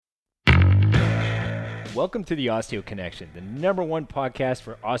Welcome to the Osteo Connection, the #1 podcast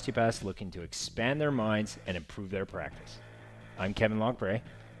for osteopaths looking to expand their minds and improve their practice. I'm Kevin Lockbray.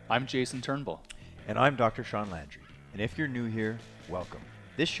 I'm Jason Turnbull. And I'm Dr. Sean Landry. And if you're new here, welcome.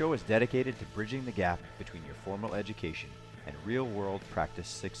 This show is dedicated to bridging the gap between your formal education and real-world practice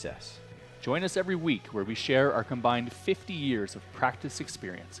success. Join us every week where we share our combined 50 years of practice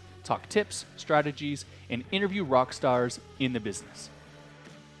experience, talk tips, strategies, and interview rock stars in the business.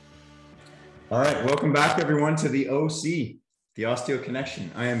 All right, welcome back everyone to the OC, the Osteo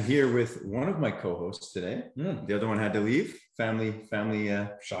Connection. I am here with one of my co-hosts today. The other one had to leave. Family.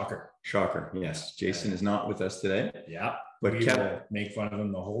 Shocker. Yes, Jason is not with us today. Yeah, but we make fun of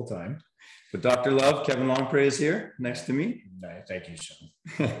him the whole time. But Dr. Love, Kevin Longpre is here next to me. Thank you,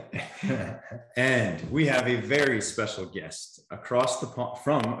 Sean. And we have a very special guest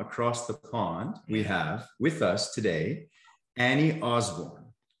from across the pond. We have with us today Annie Osborne.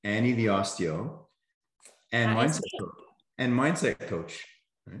 Annie the Osteo and mindset coach.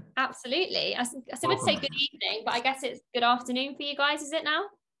 Right? Absolutely. I would say good evening, but I guess it's good afternoon for you guys. Is it now?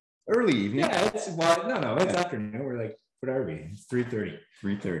 Early evening. Yeah, it's afternoon. We're like, what are we? It's 3:30.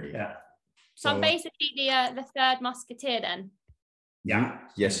 3:30. Yeah. So I'm basically the third musketeer then. Yeah.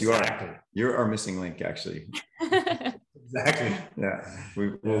 Yes, exactly. You are. You're our missing link, actually. Exactly. Yeah.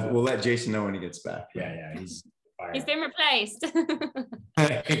 We'll let Jason know when he gets back. Yeah. He's been replaced.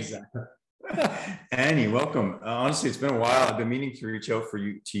 Exactly. Annie, welcome. Honestly, it's been a while. I've been meaning to reach out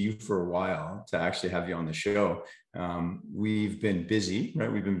to you for a while to actually have you on the show. We've been busy,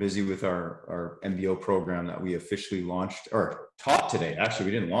 right? We've been busy with our MBO program that we officially launched or taught today. Actually,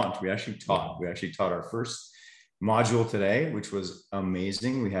 we didn't launch. We actually taught. We actually taught our first module today, which was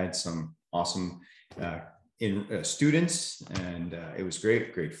amazing. We had some awesome students, and it was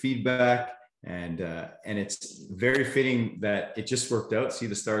great feedback. And it's very fitting that it just worked out. See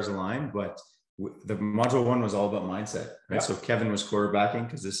the stars align, but the module 1 was all about mindset, right? Yep. So Kevin was quarterbacking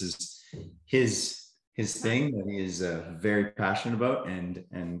because this is his thing that he is very passionate about,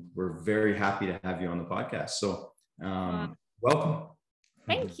 and we're very happy to have you on the podcast. So welcome.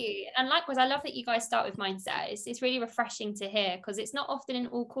 Thank you. And likewise, I love that you guys start with mindset. It's really refreshing to hear because it's not often in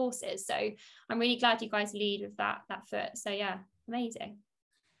all courses. So I'm really glad you guys lead with that foot. So yeah, amazing.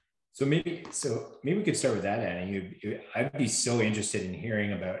 So maybe we could start with that, Annie. I'd be so interested in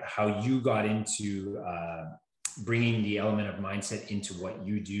hearing about how you got into bringing the element of mindset into what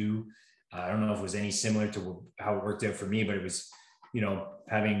you do. I don't know if it was any similar to how it worked out for me, but it was,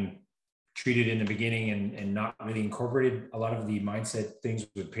 having treated in the beginning and not really incorporated a lot of the mindset things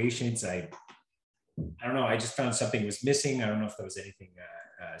with patients. I don't know. I just found something was missing. I don't know if there was anything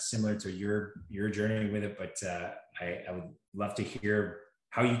similar to your journey with it, but I would love to hear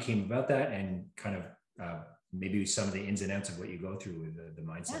how you came about that and kind of maybe some of the ins and outs of what you go through with the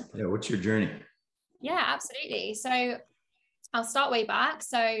mindset. Yeah, what's your journey? Yeah, absolutely. So I'll start way back.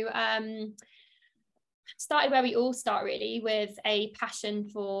 So started where we all start, really, with a passion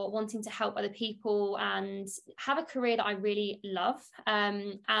for wanting to help other people and have a career that I really love.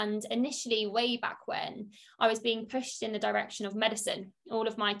 And initially, way back when, I was being pushed in the direction of medicine. All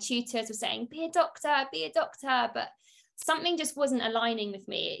of my tutors were saying, be a doctor, but something just wasn't aligning with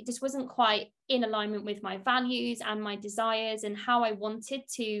me. It just wasn't quite in alignment with my values and my desires and how I wanted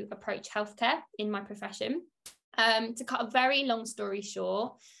to approach healthcare in my profession. To cut a very long story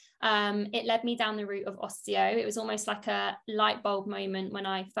short, it led me down the route of osteo. It was almost like a light bulb moment when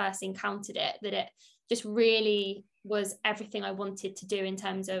I first encountered it, that it just really was everything I wanted to do in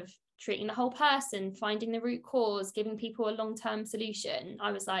terms of treating the whole person, finding the root cause, giving people a long-term solution.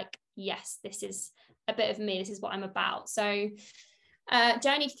 I was like, yes, this is a bit of me. This is what I'm about. So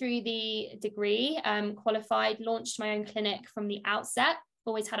journeyed through the degree, qualified, launched my own clinic from the outset,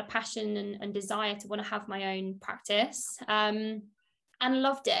 always had a passion and desire to want to have my own practice, and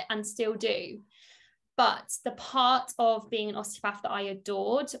loved it and still do. But the part of being an osteopath that I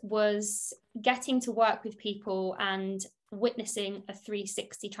adored was getting to work with people and witnessing a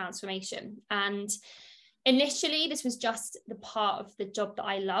 360 transformation. And initially, this was just the part of the job that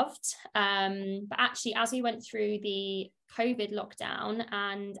I loved. But actually, as we went through the COVID lockdown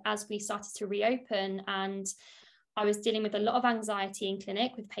and as we started to reopen, and I was dealing with a lot of anxiety in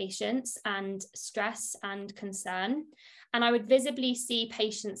clinic with patients and stress and concern. And I would visibly see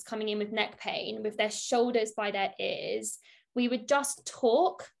patients coming in with neck pain with their shoulders by their ears. We would just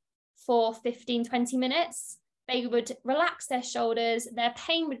talk for 15, 20 minutes. They would relax their shoulders, their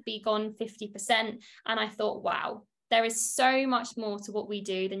pain would be gone 50%. And I thought, wow, there is so much more to what we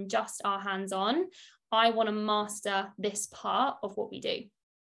do than just our hands-on. I want to master this part of what we do.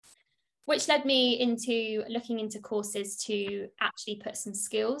 which led me into looking into courses to actually put some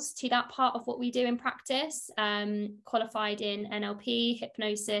skills to that part of what we do in practice. Qualified in NLP,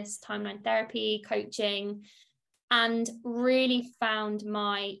 hypnosis, timeline therapy, coaching, and really found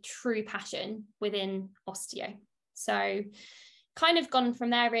my true passion within osteo. So kind of gone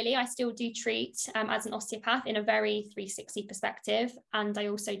from there, really. I still do treat as an osteopath in a very 360 perspective, and I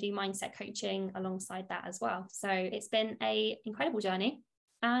also do mindset coaching alongside that as well. So it's been an incredible journey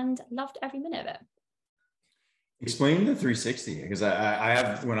and loved every minute of it. Explain the 360, because I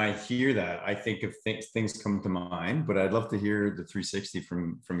have, when I hear that, I think of things come to mind, but I'd love to hear the 360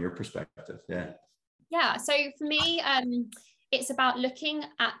 from your perspective. Yeah. So for me, it's about looking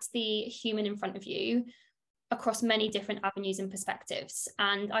at the human in front of you across many different avenues and perspectives.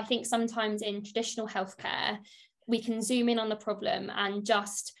 And I think sometimes in traditional healthcare, we can zoom in on the problem and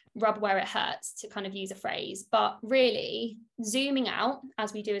just rub where it hurts, to kind of use a phrase, but really zooming out,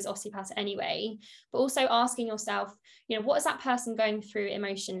 as we do as osteopaths anyway, but also asking yourself, what is that person going through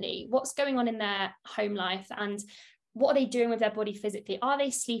emotionally? What's going on in their home life? And what are they doing with their body physically? Are they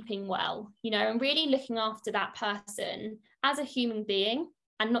sleeping well? And really looking after that person as a human being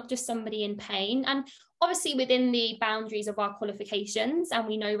and not just somebody in pain. And obviously within the boundaries of our qualifications, and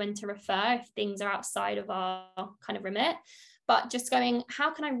we know when to refer if things are outside of our kind of remit, but just going,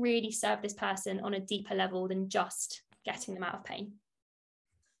 how can I really serve this person on a deeper level than just getting them out of pain?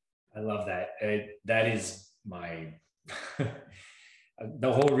 I love that. That is my,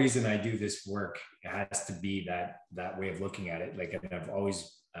 the whole reason I do this work has to be that way of looking at it. Like, I've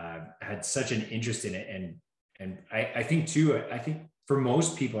always had such an interest in it. And I think too, for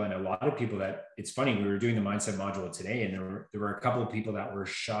most people and a lot of people, that it's funny, we were doing the mindset module today, and there were a couple of people that were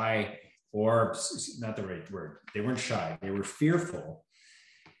shy, or not the right word. They weren't shy. They were fearful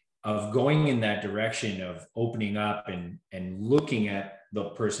of going in that direction of opening up and looking at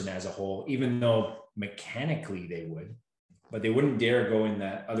the person as a whole, even though mechanically they would, but they wouldn't dare go in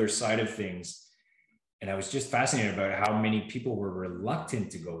that other side of things. And I was just fascinated about how many people were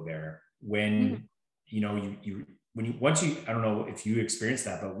reluctant to go there when, once you, I don't know if you experienced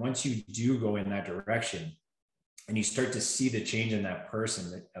that, but once you do go in that direction, and you start to see the change in that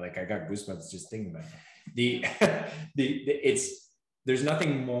person, like I got goosebumps just thinking about it. There's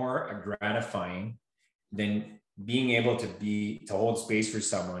nothing more gratifying than being able to hold space for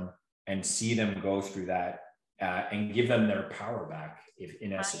someone and see them go through that and give them their power back, if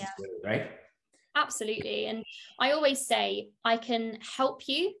in essence, right? Absolutely. And I always say, I can help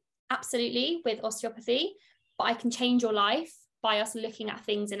you absolutely with osteopathy, but I can change your life by us looking at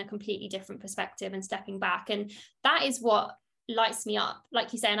things in a completely different perspective and stepping back. And that is what lights me up,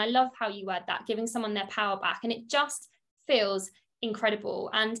 like you say. And I love how you word that, giving someone their power back. And it just feels incredible.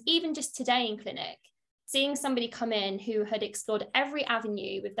 And even just today in clinic, seeing somebody come in who had explored every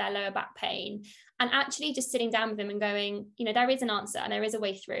avenue with their lower back pain, and actually just sitting down with them and going, there is an answer and there is a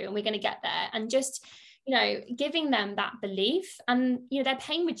way through, and we're going to get there. And just, giving them that belief, and, their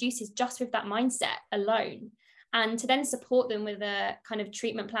pain reduces just with that mindset alone. And to then support them with a kind of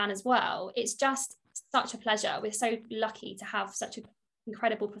treatment plan as well, it's just such a pleasure. We're so lucky to have such an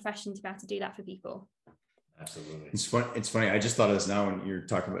incredible profession to be able to do that for people. Absolutely. It's funny. I just thought of this now when you're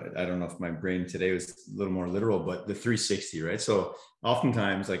talking about it. I don't know if my brain today was a little more literal, but the 360, right? So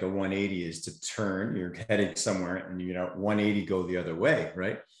oftentimes like a 180 is to turn, you're headed somewhere, and 180 go the other way,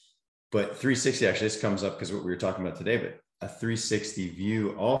 right? But 360, actually, this comes up because what we were talking about today, but a 360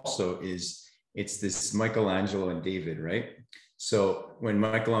 view also it's this Michelangelo and David, right? So when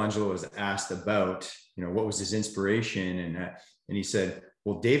Michelangelo was asked about, what was his inspiration, and he said,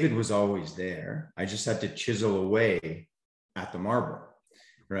 well, David was always there. I just had to chisel away at the marble,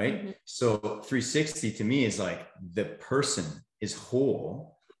 right? Mm-hmm. So 360 to me is like the person is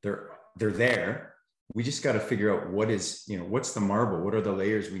whole. They're there. We just got to figure out what's the marble? What are the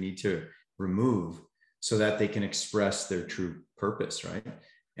layers we need to remove so that they can express their true purpose, right?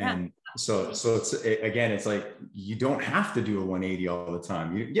 And so it's like, you don't have to do a 180 all the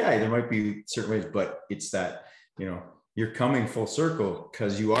time. There might be certain ways, but it's that, you're coming full circle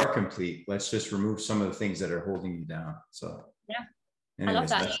because you are complete. Let's just remove some of the things that are holding you down. So anyways, I love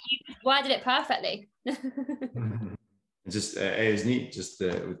that. You worded it perfectly. It's just, it was neat just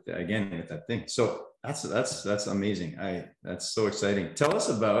again with that thing. So that's amazing. That's so exciting. Tell us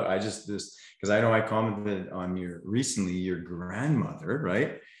about, because I know I commented on your grandmother,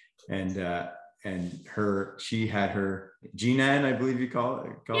 right? And she had her Jinan, I believe you call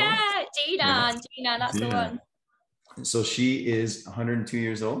it. Jinan, that's the one. So she is 102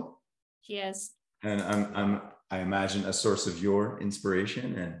 years old. She is. And I imagine a source of your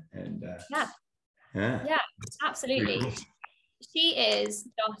inspiration and yeah, absolutely. Cool. she is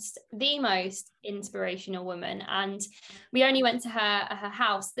just the most inspirational woman. And we only went to her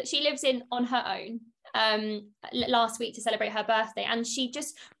house that she lives in on her own last week to celebrate her birthday, and she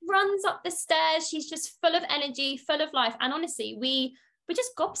just runs up the stairs. She's just full of energy, full of life, and honestly, we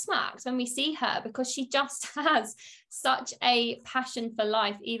just gobsmacked when we see her, because she just has such a passion for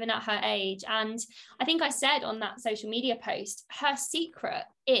life, even at her age. And I think I said on that social media post, her secret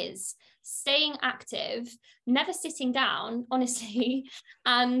is staying active, never sitting down, honestly,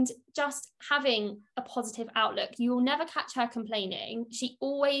 and just having a positive outlook. You will never catch her complaining. She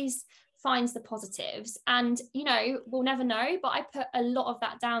always finds the positives, and we'll never know, but I put a lot of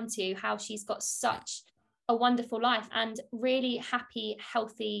that down to how she's got such a wonderful life and really happy,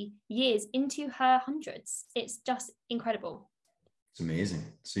 healthy years into her hundreds. It's just incredible. It's amazing.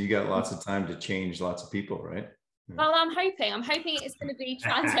 So you got lots of time to change lots of people, right? Well, I'm hoping it's going to be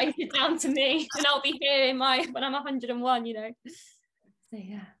translated down to me, and I'll be here when I'm 101, So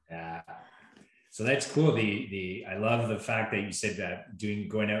yeah. So that's cool. I love the fact that you said that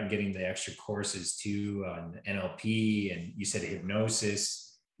going out and getting the extra courses too on NLP, and you said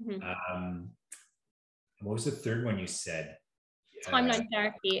hypnosis. Mm-hmm. What was the third one you said? Timeline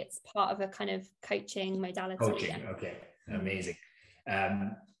therapy. It's part of a kind of coaching modality. Coaching. Yeah. Okay. Amazing.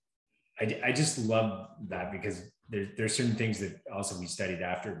 I just love that, because there's certain things that also we studied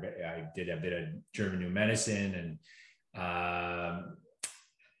after, but I did a bit of German New Medicine, and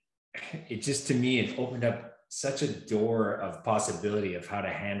it just, to me, it opened up such a door of possibility of how to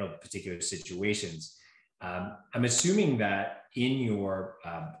handle particular situations. I'm assuming that in your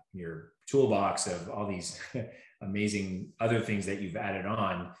toolbox of all these amazing other things that you've added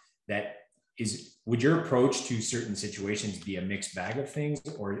on, would your approach to certain situations be a mixed bag of things,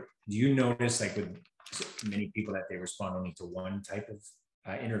 or do you notice, like with many people, that they respond only to one type of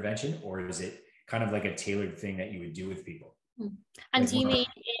intervention, or is it kind of like a tailored thing that you would do with people? And do you mean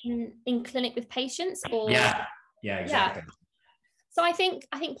in clinic with patients, or? Yeah, exactly. Yeah. So I think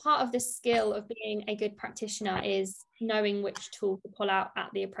part of the skill of being a good practitioner is knowing which tool to pull out at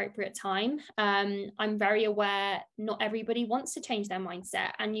the appropriate time. I'm very aware not everybody wants to change their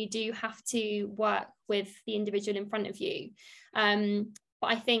mindset, and you do have to work with the individual in front of you. But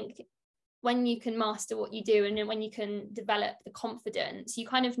I think when you can master what you do, and then when you can develop the confidence, you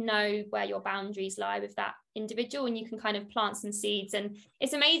kind of know where your boundaries lie with that individual, and you can kind of plant some seeds, and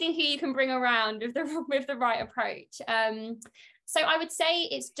it's amazing who you can bring around with the right approach. So I would say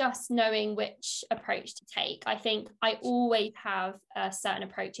it's just knowing which approach to take. I think I always have a certain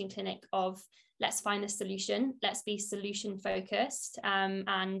approach in clinic of, let's find the solution, let's be solution focused,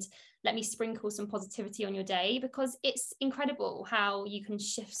 and let me sprinkle some positivity on your day, because it's incredible how you can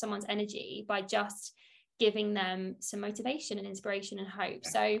shift someone's energy by just giving them some motivation and inspiration and hope.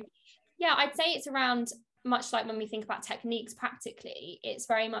 So yeah, I'd say it's around, much like when we think about techniques practically, it's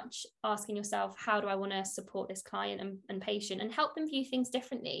very much asking yourself, how do I want to support this client and patient, and help them view things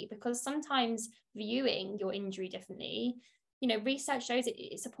differently? Because sometimes viewing your injury differently, research shows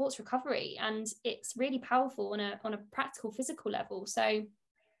it supports recovery, and it's really powerful on a practical physical level. So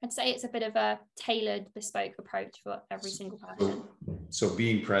I'd say it's a bit of a tailored, bespoke approach for every single person. So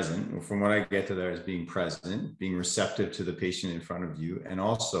being present, from what I get to there, is being present, being receptive to the patient in front of you, and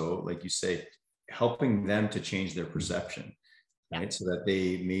also, like you say, helping them to change their perception, right? So that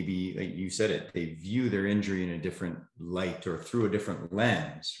they maybe, like you said it, they view their injury in a different light or through a different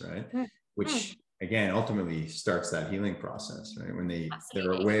lens, right? Which again, ultimately starts that healing process, right? When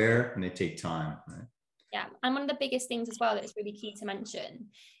they're aware and they take time, right? Yeah. And one of the biggest things as well that is really key to mention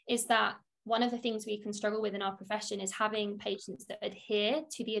is that one of the things we can struggle with in our profession is having patients that adhere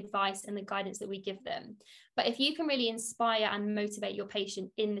to the advice and the guidance that we give them. But if you can really inspire and motivate your patient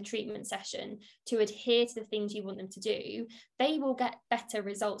in the treatment session to adhere to the things you want them to do, they will get better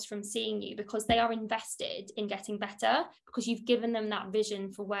results from seeing you, because they are invested in getting better, because you've given them that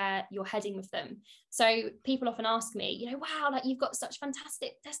vision for where you're heading with them. So people often ask me, wow, like you've got such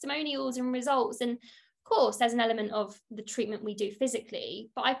fantastic testimonials and results. And of course, there's an element of the treatment we do physically,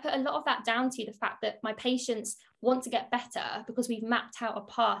 but I put a lot of that down to the fact that my patients want to get better because we've mapped out a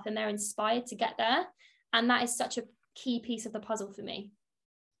path and they're inspired to get there. And that is such a key piece of the puzzle for me.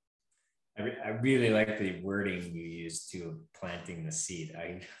 I really like the wording you use to planting the seed.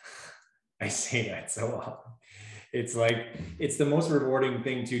 I say that so often. It's like, it's the most rewarding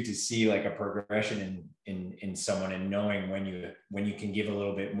thing too, to see like a progression in someone, and knowing when you can give a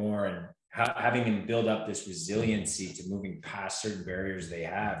little bit more, and having them build up this resiliency to moving past certain barriers they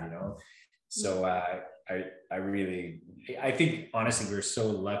have, So I think honestly, we're so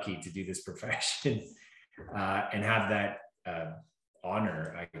lucky to do this profession and have that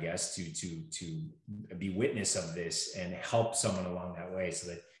honor, I guess, to be witness of this and help someone along that way.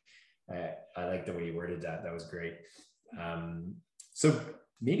 So that I like the way you worded that. That was great. So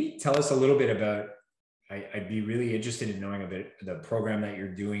maybe tell us a little bit about, I'd be really interested in knowing a bit the program that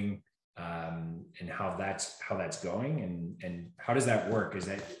you're doing, and how that's going, and how does that work?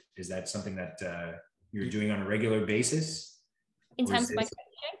 Is that something that you're doing on a regular basis? In terms of my coaching?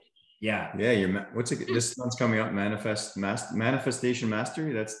 Yeah. What's it? This one's coming up. Manifestation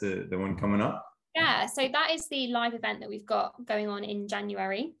Mastery. That's the one coming up. Yeah, so that is the live event that we've got going on in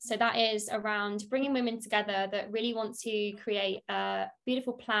January. So that is around bringing women together that really want to create a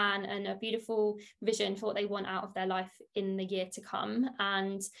beautiful plan and a beautiful vision for what they want out of their life in the year to come,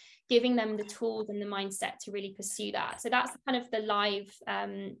 and giving them the tools and the mindset to really pursue that. So that's kind of the live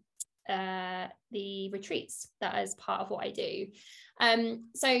the retreats that is part of what I do.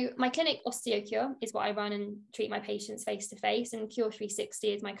 So my clinic Osteo Cure is what I run and treat my patients face to face, and Cure 360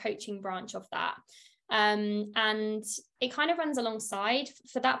 is my coaching branch of that. And it kind of runs alongside.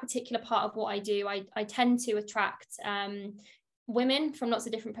 For that particular part of what I do, I tend to attract women from lots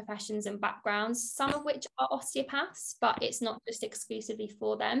of different professions and backgrounds, some of which are osteopaths, but it's not just exclusively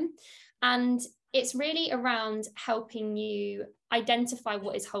for them. And it's really around helping you identify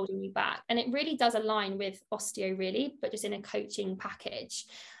what is holding you back. And it really does align with osteo, really, but just in a coaching package.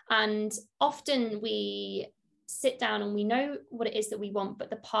 And often we sit down and we know what it is that we want, but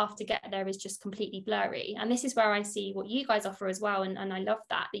the path to get there is just completely blurry. And this is where I see what you guys offer as well. And I love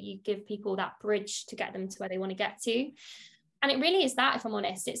that you give people that bridge to get them to where they want to get to. And it really is that, if I'm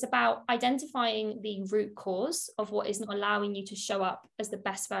honest, it's about identifying the root cause of what is not allowing you to show up as the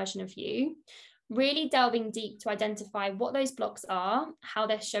best version of you, really delving deep to identify what those blocks are, how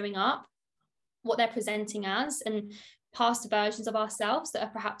they're showing up, what they're presenting as, and past versions of ourselves that are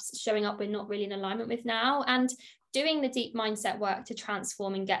perhaps showing up we're not really in alignment with now, and doing the deep mindset work to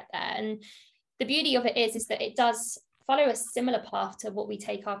transform and get there. And the beauty of it is that it does follow a similar path to what we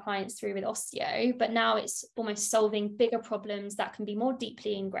take our clients through with osteo, but now it's almost solving bigger problems that can be more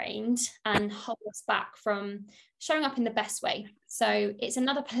deeply ingrained and hold us back from showing up in the best way. So it's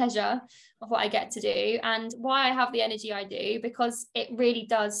another pleasure of what I get to do, and why I have the energy I do, because it really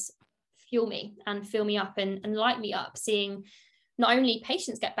does fuel me and fill me up and light me up, seeing not only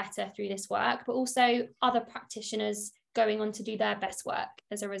patients get better through this work, but also other practitioners going on to do their best work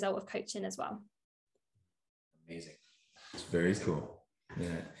as a result of coaching as well. Amazing. It's very cool.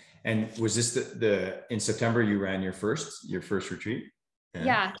 Yeah. And was this the in September you ran your first retreat?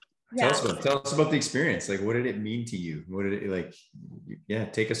 Yeah. Tell us about the experience. Like, what did it mean to you? What did it like? Yeah,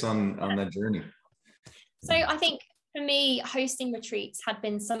 take us on that journey. So I think for me, hosting retreats had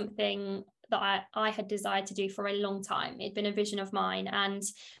been something that I had desired to do for a long time. It'd been a vision of mine. And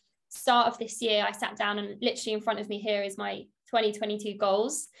start of this year, I sat down, and literally in front of me here is my 2022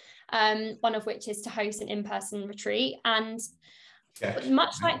 goals. One of which is to host an in-person retreat. And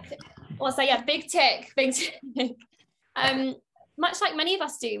much like, big tick. Much like many of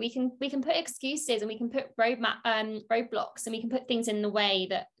us do, we can put excuses and we can put roadblocks, and we can put things in the way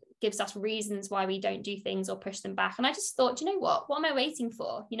that gives us reasons why we don't do things or push them back. And I just thought, you know what am I waiting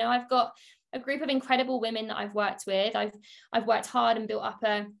for? You know, I've got a group of incredible women that I've worked with. I've worked hard and built up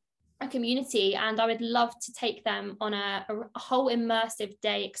a community, and I would love to take them on a whole immersive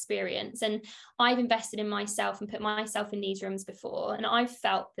day experience. And I've invested in myself and put myself in these rooms before, and I've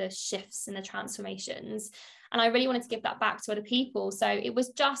felt the shifts and the transformations, and I really wanted to give that back to other people. So it was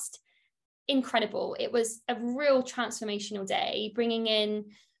just incredible. It was a real transformational day, bringing in,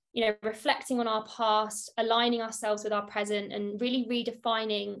 you know, reflecting on our past, aligning ourselves with our present, and really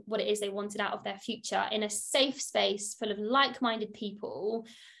redefining what it is they wanted out of their future in a safe space full of like-minded people,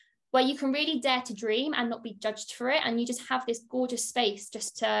 where you can really dare to dream and not be judged for it. And you just have this gorgeous space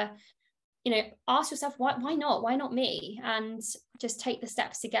just to, you know, ask yourself, why not me? And just take the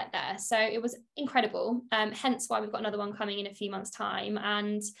steps to get there. So it was incredible. Hence why we've got another one coming in a few months' time.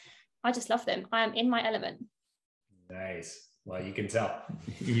 And I just love them. I am in my element. Nice. Well, you can tell.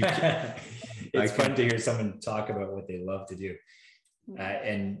 It's fun to hear someone talk about what they love to do. What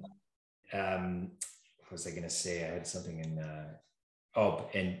was I going to say? I had something in,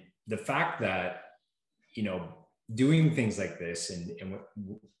 and the fact that, you know, doing things like this and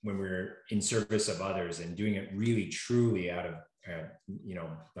when we're in service of others and doing it really truly out of, you know,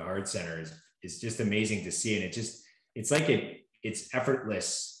 the heart center is just amazing to see. And it's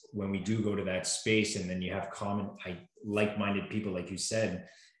effortless when we do go to that space, and then you have like-minded people, like you said.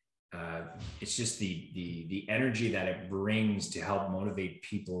 It's just the energy that it brings to help motivate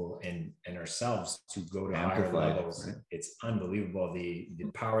people and ourselves to go to higher levels. Right? It's unbelievable the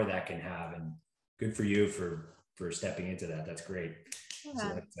power that can have, and good for you for for stepping into that. That's great. Yeah.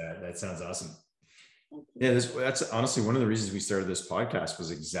 So that sounds awesome. Yeah, that's honestly one of the reasons we started this podcast,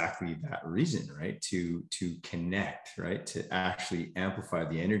 was exactly that reason, right? To connect, right? To actually amplify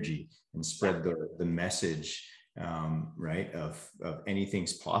the energy and spread the message, right? Of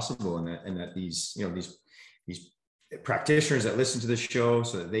anything's possible, and that these practitioners that listen to the show,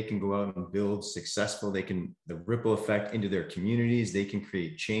 so that they can go out and build successful, the ripple effect into their communities, they can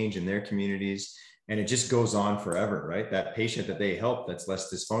create change in their communities. And it just goes on forever, right? That patient that they help that's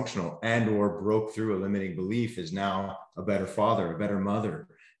less dysfunctional and or broke through a limiting belief is now a better father, a better mother,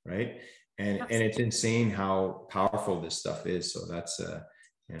 right? And it's insane how powerful this stuff is. So that's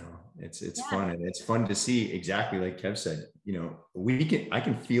it's fun, and it's fun to see, exactly like Kev said. I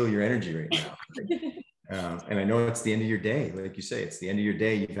can feel your energy right now. And I know it's the end of your day, like you say, it's the end of your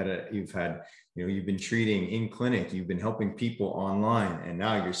day. You've been treating in clinic, you've been helping people online, and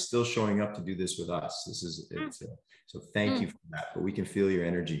now you're still showing up to do this with us. So thank you for that. But we can feel your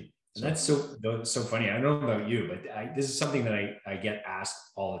energy. And that's so funny. I don't know about you, but this is something that I get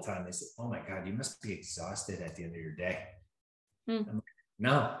asked all the time. They say, "Oh my God, you must be exhausted at the end of your day." I'm like,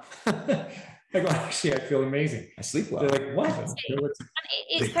 no. Like, well, actually, I feel amazing. I sleep well. They're like, what?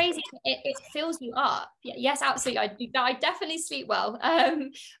 It's crazy. It fills you up. Yes, absolutely. I definitely sleep well.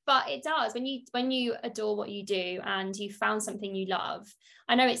 But it does when you adore what you do and you found something you love.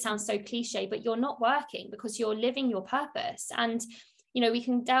 I know it sounds so cliche, but you're not working because you're living your purpose. And we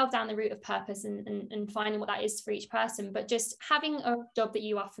can delve down the route of purpose and finding what that is for each person. But just having a job that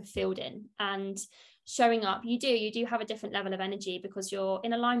you are fulfilled in and showing up, you do have a different level of energy because you're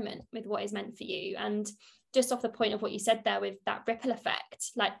in alignment with what is meant for you. And just off the point of what you said there with that ripple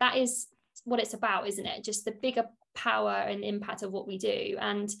effect, like that is what it's about, isn't it? Just the bigger power and impact of what we do,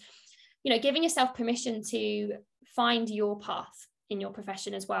 and giving yourself permission to find your path in your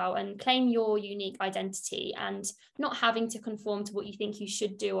profession as well, and claim your unique identity, and not having to conform to what you think you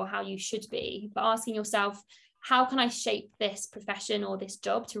should do or how you should be, but asking yourself, how can I shape this profession or this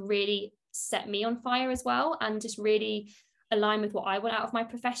job to really set me on fire as well, and just really align with what I want out of my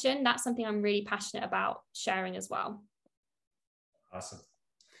profession? That's something I'm really passionate about sharing as well. Awesome.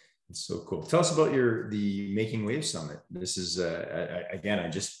 It's so cool. Tell us about the Making Waves Summit. This is again, I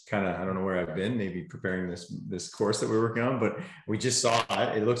just I don't know where I've been, maybe preparing this course that we're working on, but we just saw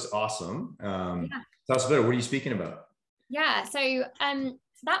it. It looks awesome. Tell us about it. What are you speaking about? Yeah, so to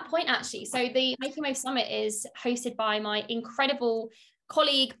that point, actually, so the Making Waves Summit is hosted by my incredible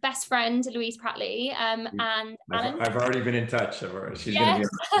colleague, best friend, Louise Prattley, and Alan. I've already been in touch. She's going to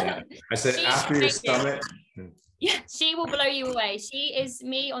be. Yeah. I said after your summit. Yeah, she will blow you away. She is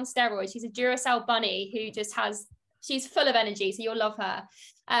me on steroids. She's a Duracell bunny who she's full of energy. So you'll love her.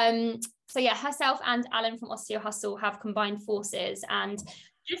 So yeah, herself and Alan from Osteo Hustle have combined forces and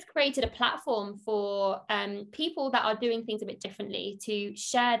just created a platform for people that are doing things a bit differently to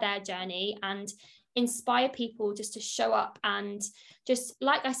share their journey and inspire people just to show up and, just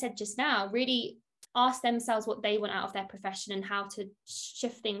like I said just now, really ask themselves what they want out of their profession and how to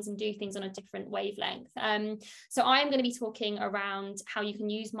shift things and do things on a different wavelength. So I'm going to be talking around how you can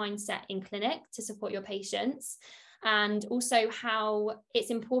use mindset in clinic to support your patients, and also how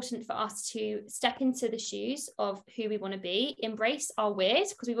it's important for us to step into the shoes of who we want to be, embrace our weird,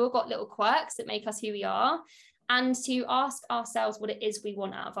 because we've all got little quirks that make us who we are, and to ask ourselves what it is we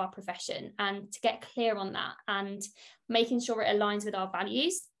want out of our profession, and to get clear on that and making sure it aligns with our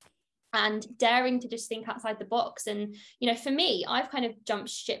values, and daring to just think outside the box. And, for me, I've kind of jumped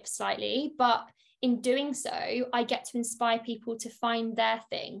ship slightly, but in doing so, I get to inspire people to find their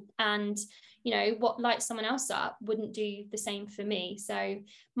thing, and, what lights someone else up wouldn't do the same for me. So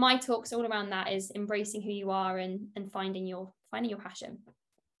my talks all around that is embracing who you are and finding your passion.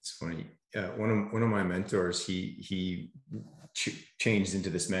 It's funny. One of my mentors, he changed into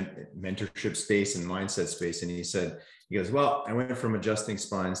this mentorship space and mindset space, and he goes, well, I went from adjusting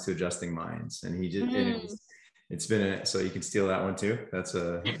spines to adjusting minds, and he just it's been so you can steal that one too. That's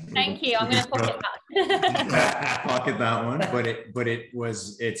a thank you. I'm going to pocket that. Pocket that one. But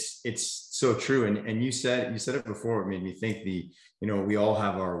it's so true. And you said it before. It made me think we all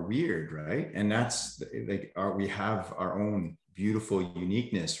have our weird, right? And that's like we have our own beautiful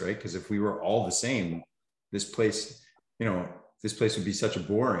uniqueness, right? Because if we were all the same, this place would be such a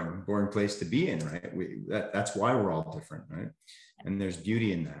boring place to be in, right? That's why we're all different, right? And there's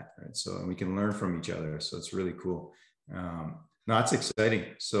beauty in that, right? So, and we can learn from each other. So it's really cool. No, it's exciting.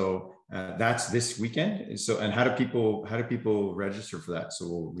 So that's this weekend. So, and how do people register for that?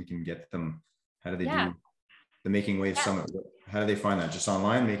 So we can get them. How do they do the Making Waves Summit? How do they find that? Just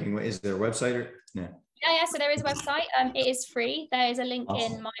online? Making Waves? Is there a website? Or yeah. Yeah. So there is a website. It is free. There is a link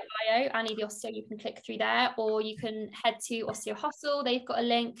Awesome. in my bio, Annie the Osteo. You can click through there, or you can head to Osteo Hustle. They've got a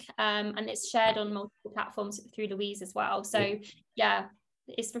link, and it's shared on multiple platforms through Louise as well. So yeah,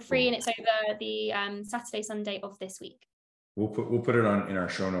 it's for free, and it's over the Saturday, Sunday of this week. We'll put it on in our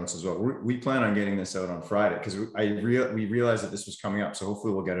show notes as well. We plan on getting this out on Friday because we realized that this was coming up. So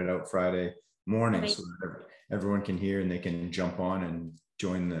hopefully we'll get it out Friday morning so that everyone can hear and they can jump on and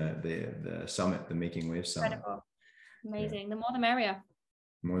join the summit, the Making Waves Summit. Incredible. Amazing. The more the merrier.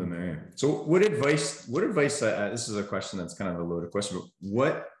 More the merrier. So what advice, this is a question that's kind of a loaded question,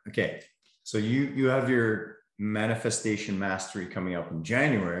 but so you have your manifestation mastery coming up in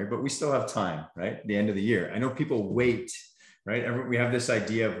January, but we still have time, right? The end of the year. I know people wait, right? We have this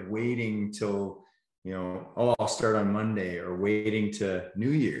idea of waiting till, I'll start on Monday, or waiting to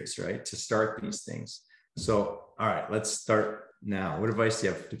New Year's, right? To start these things. So, all right, let's start now. What advice do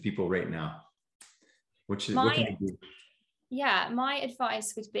you have to people right now? What can you do? Yeah, my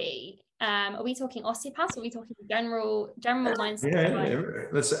advice would be, are we talking osteopaths, or are we talking general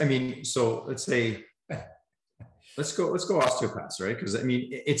mindset? Let's go osteopaths, right? Because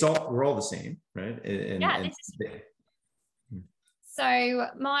we're all the same, right? So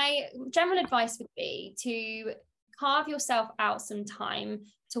my general advice would be to carve yourself out some time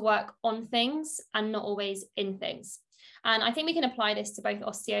to work on things and not always in things. And I think we can apply this to both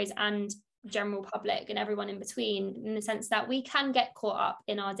osteos and general public and everyone in between, in the sense that we can get caught up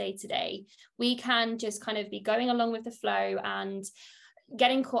in our day-to-day. We can just kind of be going along with the flow and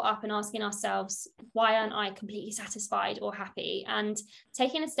getting caught up and asking ourselves, why aren't I completely satisfied or happy? And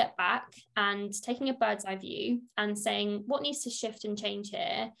taking a step back and taking a bird's eye view and saying, what needs to shift and change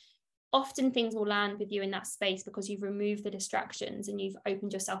here? Often things will land with you in that space because you've removed the distractions and you've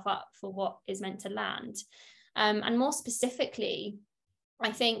opened yourself up for what is meant to land. And more specifically,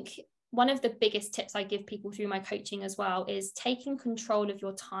 I think one of the biggest tips I give people through my coaching as well is taking control of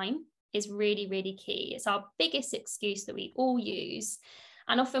your time is really, really key. It's our biggest excuse that we all use.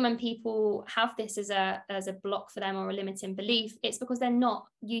 And often when people have this as a block for them or a limiting belief, it's because they're not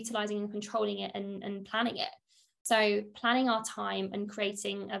utilizing and controlling it and planning it. So planning our time and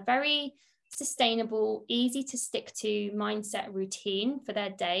creating a very sustainable, easy to stick to mindset routine for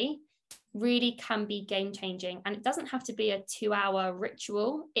their day really can be game changing. And it doesn't have to be a 2-hour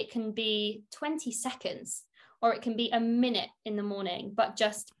ritual. It can be 20 seconds, or it can be a minute in the morning, but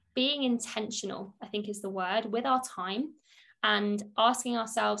just being intentional, I think, is the word, with our time, and asking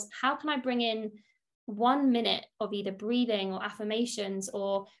ourselves, how can I bring in 1 minute of either breathing or affirmations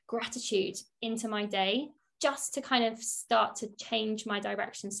or gratitude into my day, just to kind of start to change my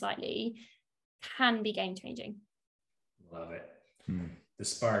direction slightly, can be game changing. Love it. The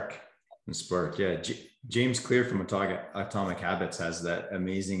spark. Yeah. James Clear from Atomic Habits has that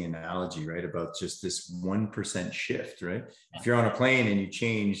amazing analogy, right? About just this 1% shift, right? If you're on a plane and you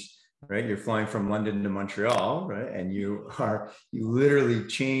change, right? You're flying from London to Montreal, right? And you literally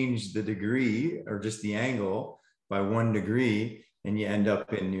change the degree or just the angle by 1 degree, and you end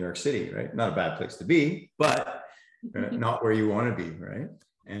up in New York City, right? Not a bad place to be, but not where you want to be, right?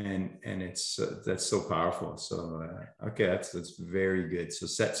 And it's that's so powerful. So that's very good. So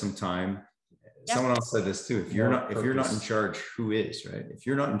set some time. Yeah. Someone else said this too. If you're not in charge, who is, right? If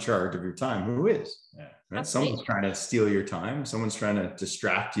you're not in charge of your time, who is? Yeah. Right? Someone's trying to steal your time. Someone's trying to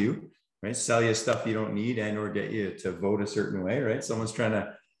distract you, right? Sell you stuff you don't need and or get you to vote a certain way, right? Someone's trying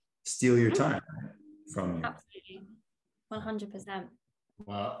to steal your time from you. Absolutely, 100%.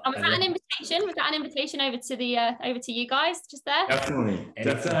 Well, was that an invitation? Was that an invitation over to you guys just there? Definitely.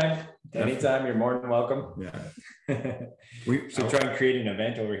 Anytime, you're more than welcome. Yeah. We should try and create an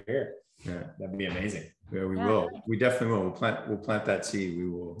event over here. Yeah, that'd be amazing. Yeah, we will. We definitely will. We'll plant that seed. We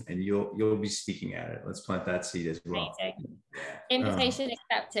will, and you'll be speaking at it. Let's plant that seed as well. Amazing. Invitation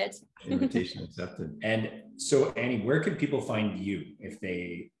accepted. Invitation accepted. And so, Annie, where could people find you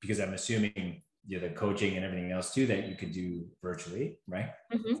because I'm assuming the coaching and everything else too that you could do virtually, right?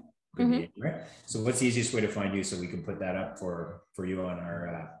 Mm-hmm. Right. So what's the easiest way to find you so we can put that up for you on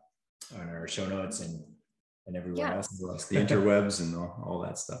our show notes and everywhere else, the interwebs and all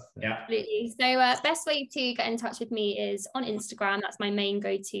that stuff. Yeah, absolutely. So best way to get in touch with me is on Instagram. That's my main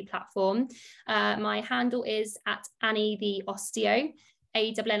go-to platform. My handle is at Annie the Osteo,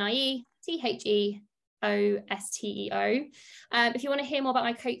 ANNIE THEOSTEO. If you want to hear more about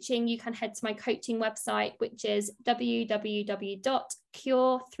my coaching, you can head to my coaching website, which is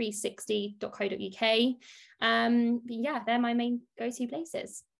www.cure360.co.uk. They're my main go-to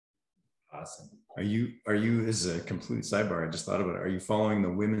places. Awesome. Are you, as a complete sidebar, I just thought about it, are you following the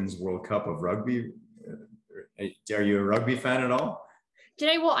Women's World Cup of rugby? Are you a rugby fan at all? Do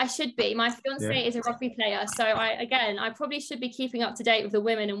you know what I should be? My fiance is a rugby player, so I probably should be keeping up to date with the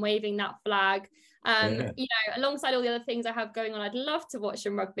women and waving that flag. You know, alongside all the other things I have going on, I'd love to watch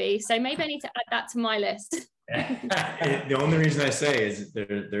some rugby. So maybe I need to add that to my list. The only reason I say is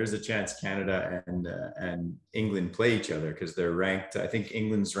there's a chance Canada and England play each other because they're ranked. I think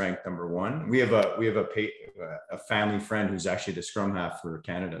England's ranked number 1. We have a family friend who's actually the scrum half for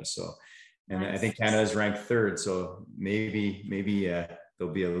Canada. So, and nice. I think Canada's ranked 3rd. So maybe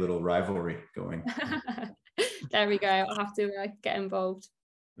there'll be a little rivalry going. There we go. I'll have to get involved.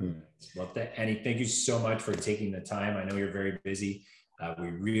 Well, Annie, thank you so much for taking the time. I know you're very busy. We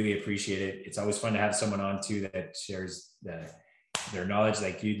really appreciate it. It's always fun to have someone on too that shares their knowledge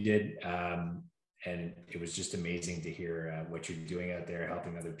like you did. And it was just amazing to hear what you're doing out there,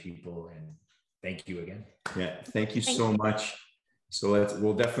 helping other people. And thank you again. Yeah, thank you so much. So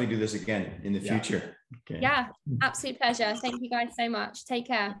we'll definitely do this again in the future. Okay. Yeah, absolute pleasure. Thank you guys so much. Take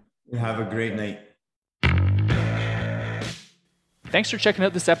care. Have a great night. Thanks for checking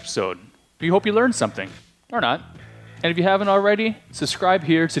out this episode. We hope you learned something, or not. And if you haven't already, subscribe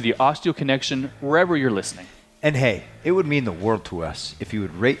here to the Osteo Connection wherever you're listening. And hey, it would mean the world to us if you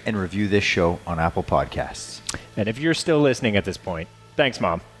would rate and review this show on Apple Podcasts. And if you're still listening at this point, thanks,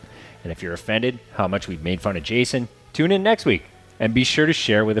 Mom. And if you're offended how much we've made fun of Jason, tune in next week and be sure to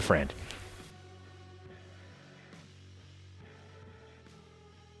share with a friend.